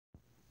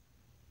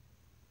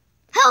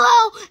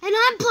and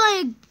I'm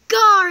playing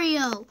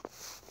Agatio.io.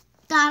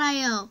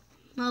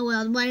 Oh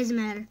well, what does it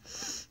matter?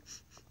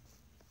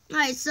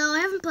 Alright, so I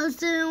haven't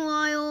posted in a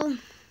while.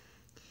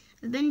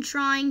 I've been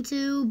trying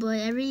to, but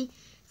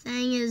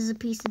everything is a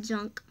piece of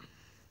junk.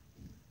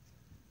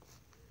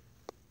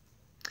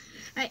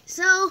 Alright,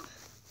 so,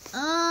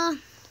 I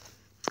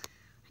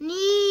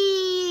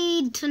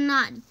need to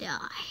not die.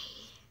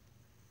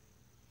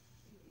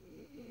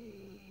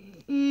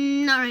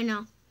 Not right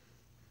now.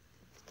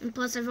 And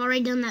plus, I've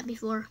already done that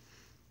before,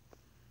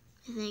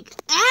 I think.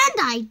 And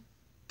I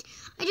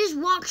just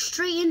walked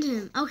straight into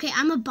him. Okay,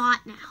 I'm a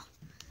bot now,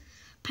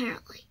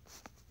 apparently.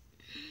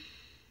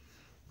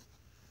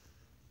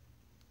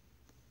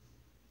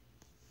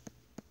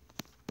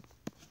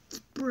 It's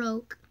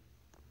broke.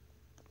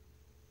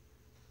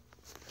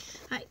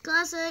 Alright,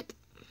 classic.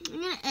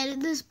 I'm gonna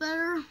edit this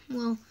better.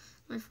 Well,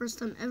 my first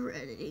time ever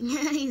editing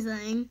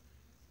anything.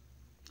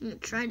 I'm gonna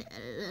try to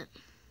edit it.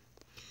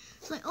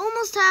 So I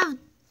almost have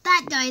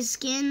that guy's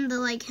skin, the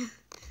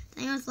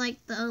thing with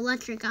the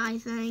electric eye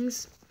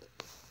things.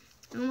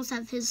 I almost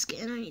have his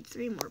skin. I need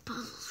 3 more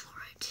puzzles for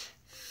it.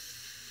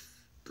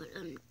 But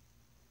I'm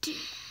dead.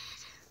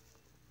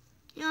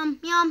 Yum,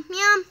 yum,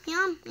 yum,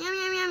 yum, yum,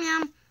 yum, yum,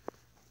 yum.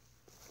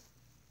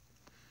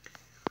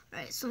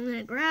 Alright, so I'm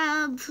gonna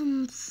grab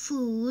some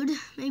food.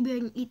 Maybe I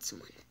can eat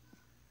someone.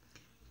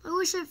 I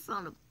wish I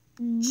found a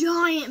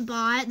giant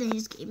bot that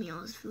just gave me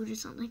all this food or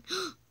something.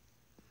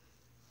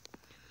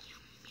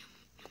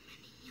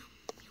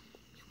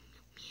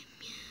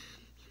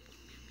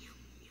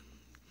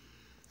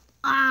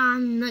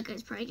 That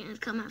guy's probably gonna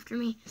come after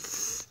me.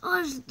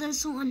 Oh, there's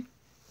someone.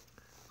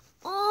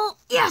 Oh,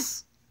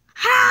 yes!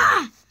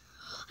 Ha!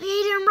 I ate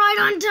him right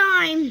on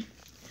time.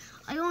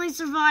 I only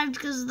survived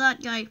because of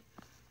that guy.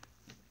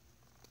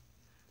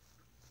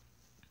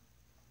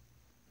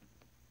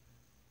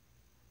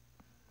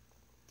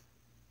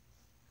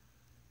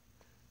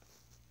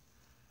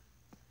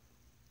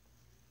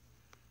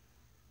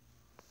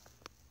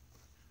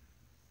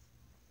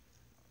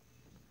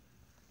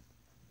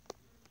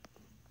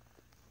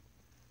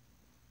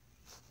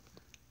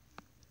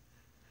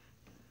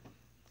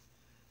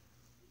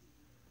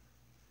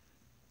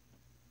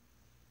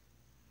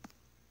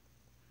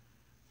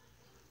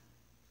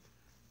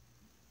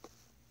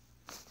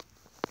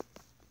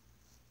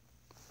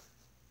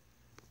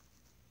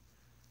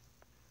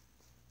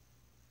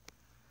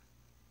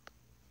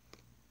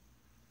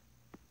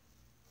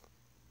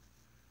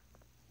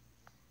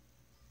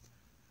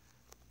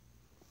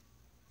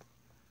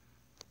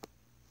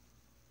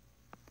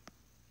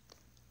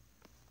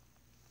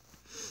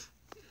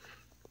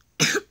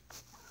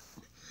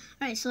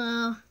 Alright, so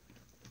I'm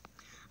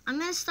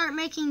gonna start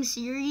making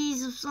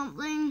series of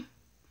something.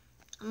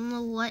 I don't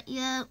know what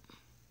yet.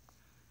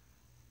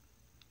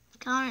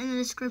 Comment in the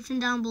description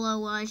down below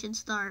what I should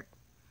start.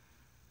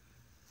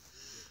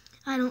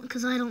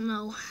 Because I don't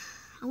know.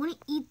 I want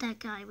to eat that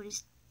guy, but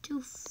he's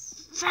too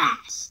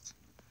fast.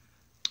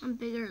 I'm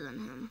bigger than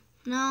him.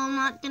 No, I'm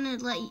not gonna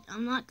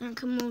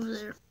come over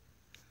there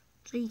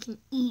so you can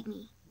eat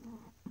me.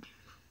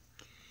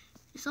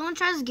 If someone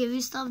tries to give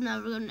you stuff,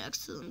 never go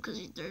next to them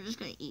because they're just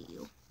going to eat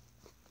you.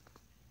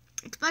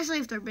 Especially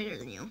if they're bigger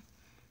than you.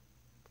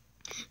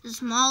 If they're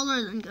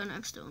smaller, then go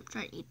next to them.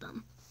 Try to eat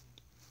them.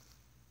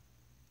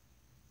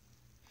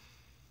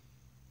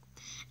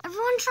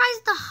 Everyone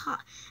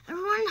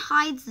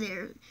hides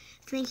there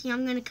thinking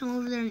I'm going to come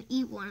over there and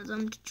eat one of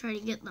them to try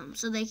to get them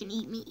so they can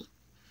eat me.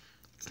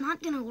 It's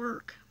not going to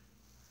work.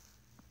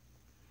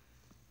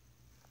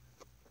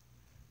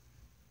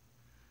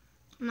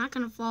 I'm not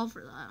going to fall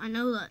for that. I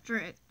know that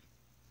trick.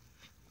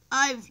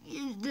 I've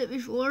used it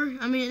before.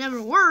 I mean, it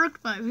never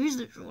worked, but I've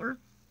used it before.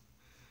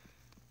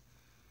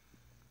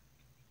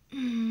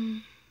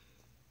 But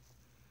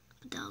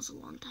that was a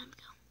long time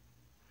ago.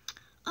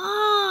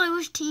 Oh, I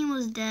wish Team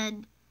was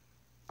dead.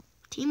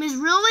 Team is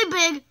really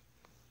big.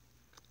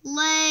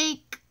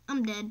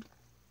 I'm dead.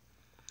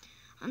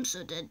 I'm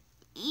so dead.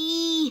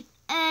 EA,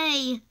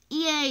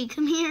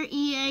 come here,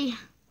 EA.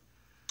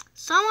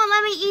 Someone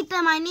let me eat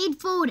them. I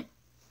need food.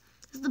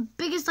 It's the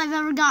biggest I've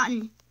ever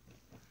gotten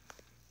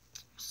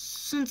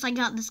since I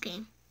got this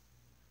game.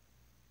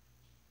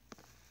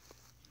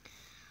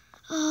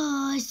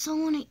 Oh, I still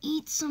want to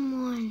eat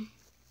someone.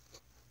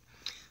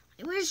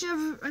 I wish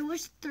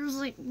there was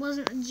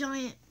wasn't a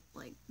giant,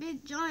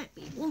 big giant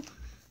people.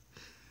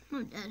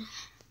 I'm dead.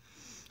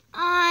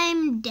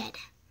 I'm dead.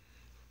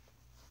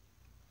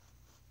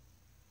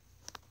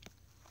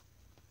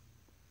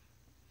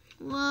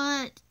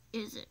 What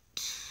is it?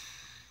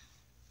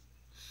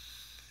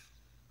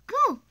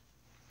 Cool.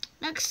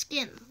 Next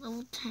skin,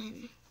 level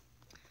 10.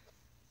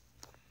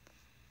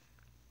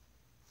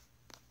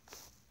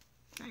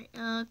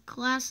 Alright,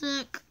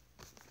 classic.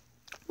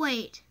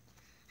 Wait,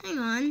 hang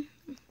on.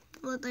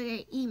 Let that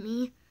guy eat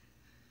me.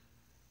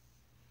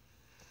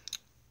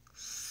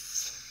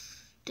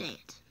 Dang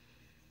it.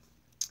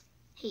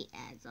 Hate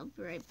ads. I'll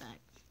be right back.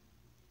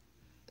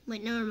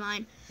 Wait, never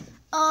mind.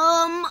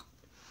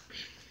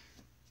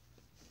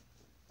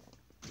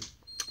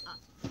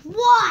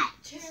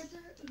 What? Chandler,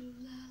 ooh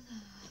la la.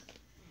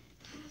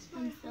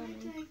 I'm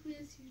filming.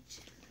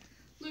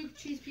 Luke,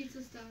 cheese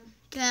pizza's done.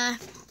 Okay.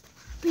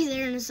 Be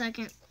there in a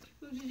second.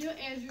 Luke, did you know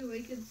Andrew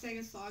Lincoln sang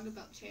a song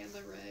about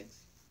Chandler Riggs?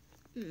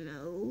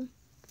 No.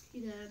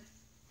 He did.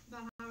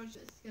 About how much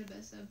it's gonna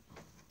miss him.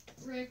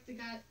 Rick, the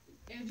guy,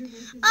 Andrew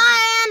Lincoln.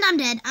 And I'm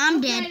dead.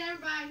 I'm dead. Okay,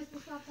 never mind.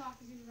 Just stop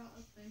talking because you're not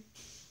listening.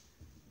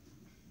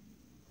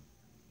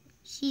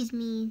 She's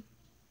mean.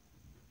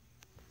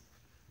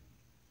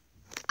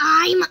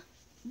 I'm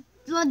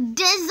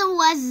this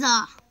was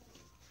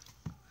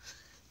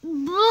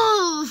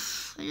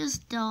Boof. I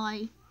just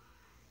die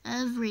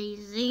every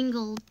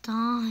single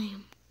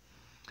time.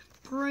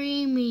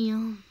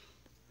 Premium.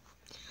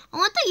 I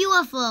want the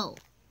UFO.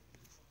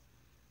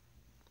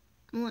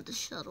 I want the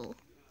shuttle.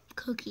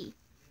 Cookie.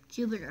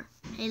 Jupiter.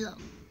 Halo.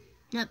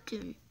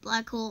 Neptune.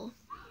 Black hole.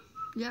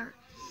 Yeah.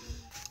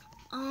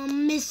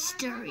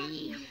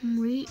 Mystery.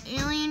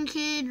 Alien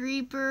Kid.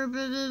 Reaper.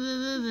 Blah, blah, blah,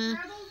 blah, blah.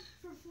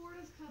 For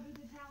Florida's coming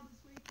to town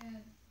this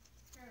weekend.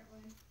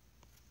 Apparently.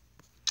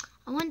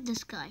 I want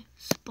this guy.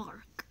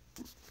 Spark.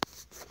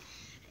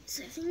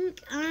 So I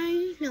think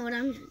I know what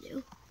I'm going to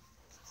do.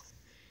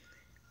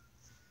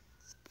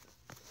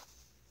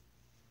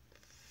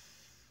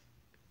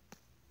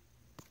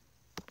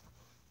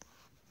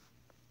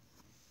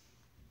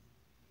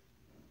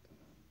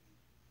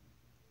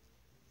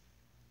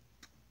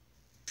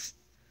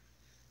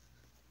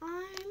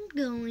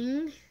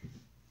 Going.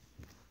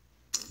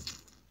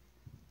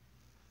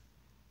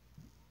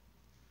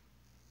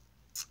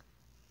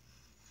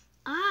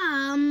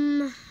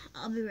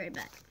 I'll be right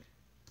back.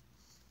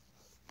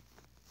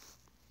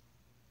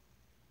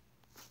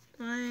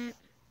 Alright.